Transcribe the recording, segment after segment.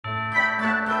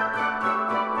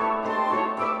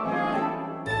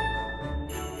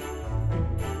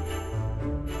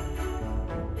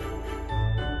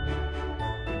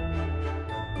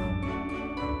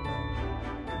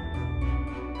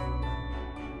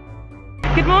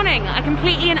Good morning. I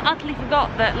completely and utterly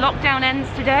forgot that lockdown ends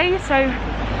today, so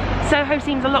Soho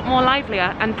seems a lot more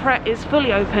livelier and Pret is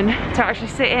fully open to actually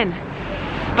sit in.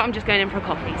 But I'm just going in for a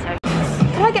coffee, so.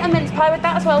 Can I get a mince pie with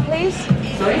that as well, please?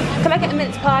 Sorry? Can I get a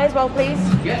mince pie as well, please?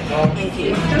 Yeah. Thank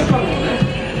you. Just one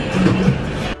moment.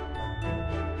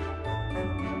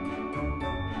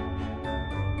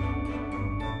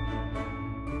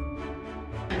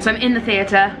 So I'm in the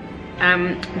theatre.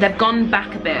 They've gone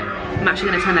back a bit. I'm actually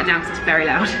going to turn that down because it's very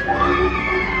loud.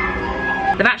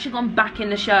 They've actually gone back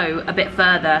in the show a bit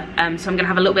further, so I'm going to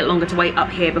have a little bit longer to wait up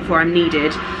here before I'm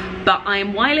needed. But I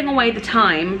am whiling away the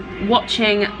time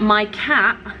watching my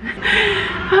cat,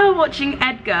 watching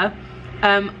Edgar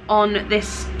on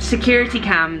this security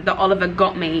cam that Oliver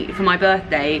got me for my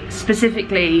birthday,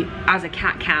 specifically as a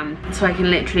cat cam, so I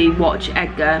can literally watch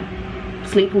Edgar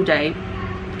sleep all day,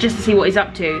 just to see what he's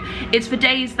up to. It's for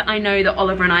days that I know that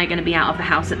Oliver and I are going to be out of the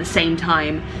house at the same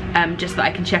time, just that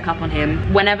I can check up on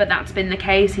him. Whenever that's been the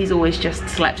case, he's always just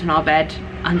slept in our bed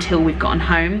until we've gotten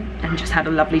home and just had a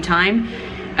lovely time.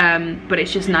 But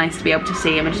it's just nice to be able to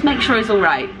see him and just make sure he's all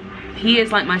right. He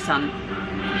is like my son.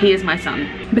 He is my son.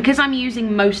 Because I'm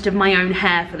using most of my own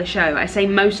hair for the show, I say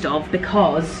most of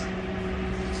because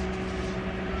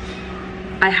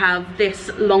I have this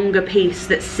longer piece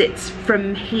that sits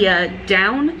from here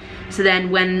down, so then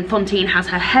when Fontaine has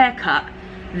her hair cut,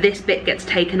 this bit gets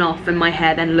taken off and my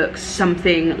hair then looks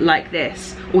something like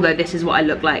this, although this is what I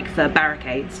look like for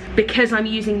Barricades. Because I'm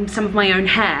using some of my own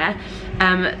hair,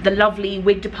 the lovely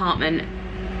wig department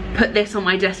put this on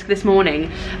my desk this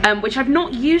morning, which I've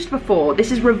not used before.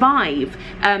 This is Revive,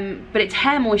 but it's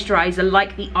hair moisturizer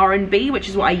like the R&B, which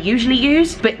is what I usually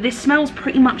use, but this smells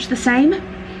pretty much the same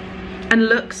and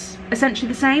looks essentially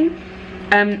the same,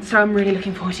 so I'm really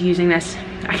looking forward to using this.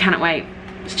 I cannot wait.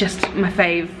 It's just my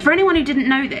fave. For anyone who didn't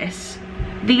know this,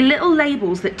 the little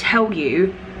labels that tell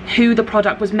you who the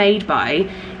product was made by,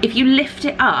 if you lift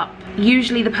it up,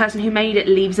 usually the person who made it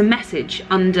leaves a message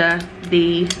under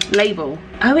the label.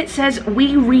 Oh, it says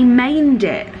we remained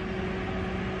it.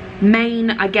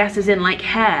 Main, I guess, is in like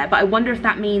hair, but I wonder if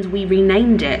that means we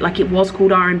renamed it, like it was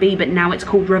called R&B, but now it's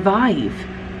called Revive.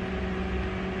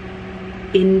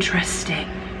 Interesting.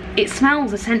 It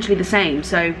smells essentially the same,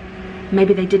 so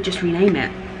maybe they did just rename it.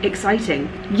 Exciting.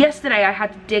 Yesterday I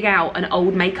had to dig out an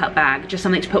old makeup bag, just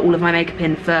something to put all of my makeup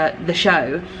in for the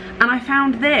show, and I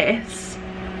found this,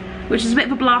 which is a bit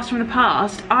of a blast from the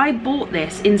past. I bought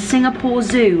this in Singapore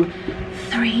Zoo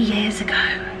 3 years ago.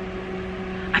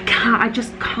 I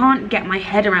just can't get my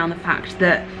head around the fact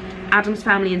that Adam's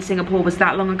Family in Singapore was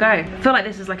that long ago. I feel like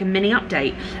this is like a mini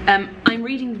update. I'm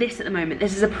reading this at the moment.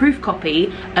 This is a proof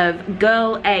copy of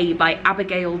Girl A by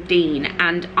Abigail Dean,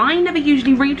 and I never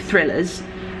usually read thrillers.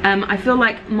 I feel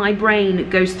like my brain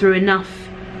goes through enough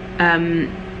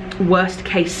worst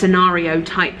case scenario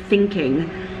type thinking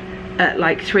at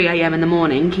like 3 AM in the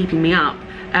morning, keeping me up.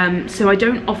 So I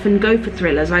don't often go for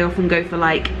thrillers. I often go for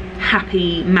like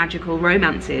happy, magical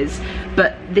romances,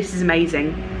 but this is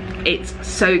amazing. It's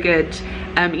so good.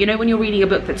 You know when you're reading a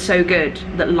book that's so good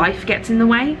that life gets in the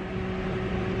way?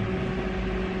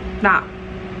 That.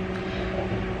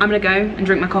 I'm gonna go and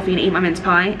drink my coffee and eat my mince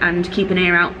pie and keep an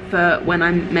ear out for when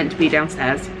I'm meant to be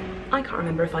downstairs. I can't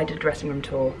remember if I did a dressing room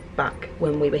tour back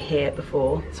when we were here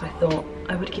before, so I thought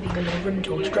I would give you a little room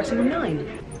tour to dressing room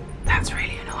 9. That's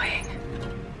really annoying.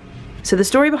 So the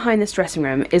story behind this dressing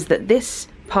room is that this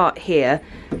part here,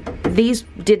 these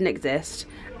didn't exist,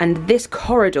 and this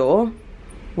corridor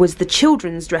was the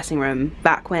children's dressing room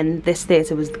back when this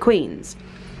theatre was the Queen's.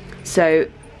 So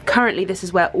currently this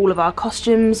is where all of our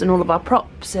costumes and all of our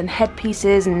props and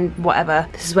headpieces and whatever,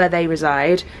 this is where they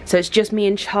reside. So it's just me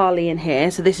and Charlie in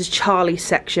here. So this is Charlie's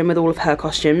section with all of her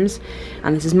costumes,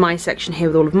 and this is my section here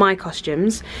with all of my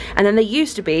costumes. And then there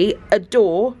used to be a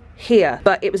door here,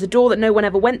 but it was a door that no one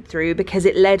ever went through because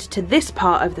it led to this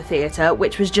part of the theatre,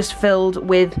 which was just filled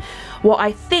with what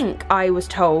I think I was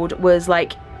told was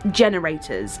like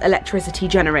generators, electricity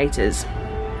generators.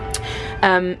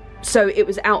 So it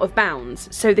was out of bounds.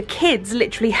 So the kids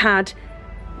literally had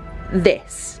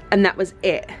this, and that was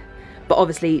it. But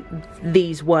obviously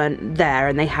these weren't there,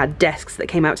 and they had desks that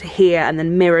came out to here and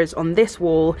then mirrors on this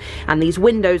wall, and these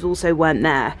windows also weren't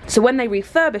there. So when they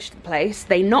refurbished the place,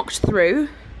 they knocked through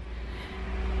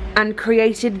and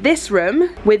created this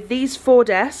room with these 4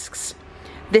 desks.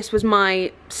 This was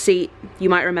my seat, you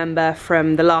might remember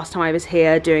from the last time I was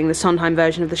here doing the Sondheim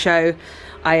version of the show.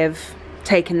 I have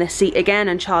taken this seat again,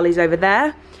 and Charlie's over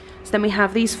there. So then we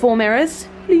have these 4 mirrors,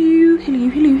 hello, hello,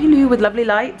 hello, hello, with lovely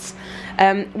lights.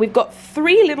 We've got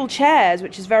 3 little chairs,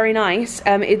 which is very nice.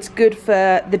 It's good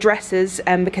for the dressers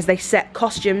because they set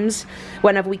costumes.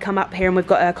 Whenever we come up here and we've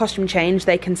got a costume change,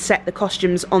 they can set the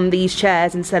costumes on these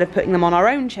chairs instead of putting them on our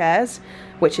own chairs,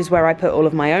 which is where I put all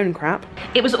of my own crap.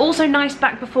 It was also nice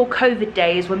back before COVID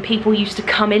days when people used to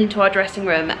come into our dressing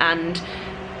room and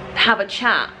have a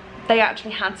chat. They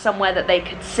actually had somewhere that they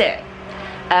could sit.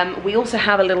 We also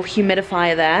have a little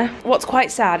humidifier there. What's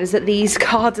quite sad is that these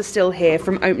cards are still here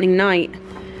from opening night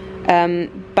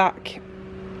back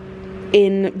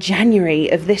in January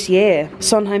of this year.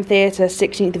 Sondheim Theatre,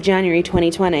 16th of January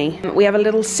 2020. We have a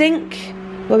little sink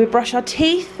where we brush our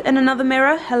teeth and another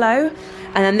mirror, hello.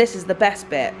 And then this is the best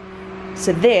bit.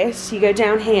 So this, you go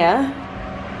down here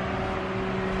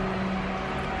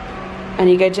and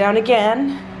you go down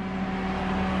again,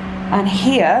 and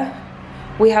here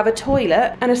we have a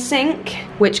toilet and a sink,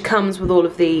 which comes with all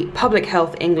of the Public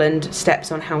Health England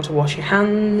steps on how to wash your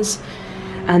hands.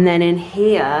 And then in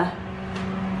here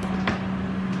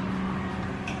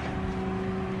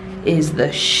is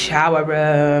the shower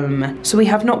room. So we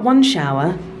have not 1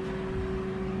 shower,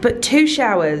 but 2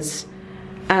 showers.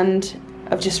 And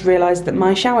I've just realised that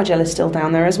my shower gel is still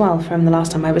down there as well from the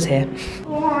last time I was here.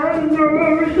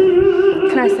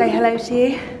 Can I say hello to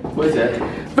you? What is it?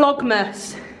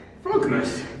 Vlogmas.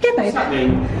 Vlogmas? Yeah, babe. What's that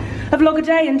mean? A vlog a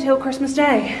day until Christmas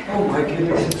Day. Oh my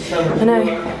goodness, it's so much I know.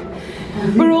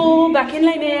 We're all back in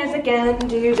Les Mis again,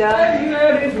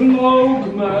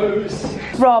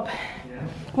 Vlogmas. Rob, Yeah.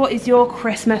 what is your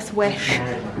Christmas wish?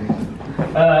 I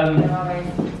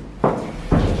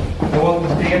want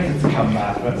the theatre to come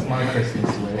back, that's my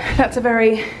Christmas wish. That's a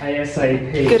very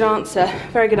ASAP. good answer.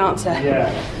 Very good answer.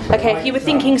 Yeah. Okay, if you were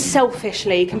thinking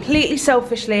selfishly, completely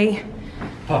selfishly.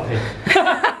 Puppy.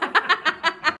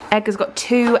 Edgar's got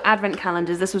 2 advent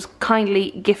calendars. This was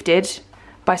kindly gifted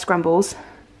by Scrambles.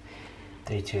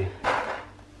 D2.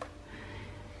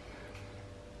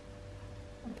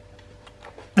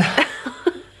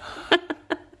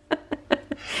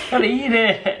 Don't eat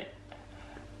it!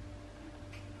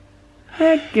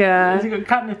 Edgar, Has it got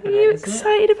catnip in are you it?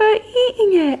 excited about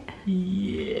eating it?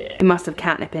 Yeah. It must have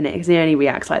catnip in it because he only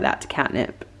reacts like that to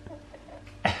catnip.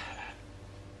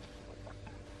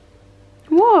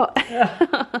 What?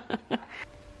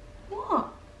 What?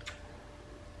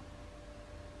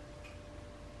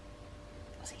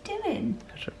 What's he doing?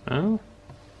 I don't know.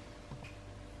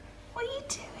 What are you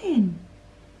doing?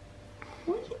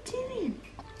 What are you doing?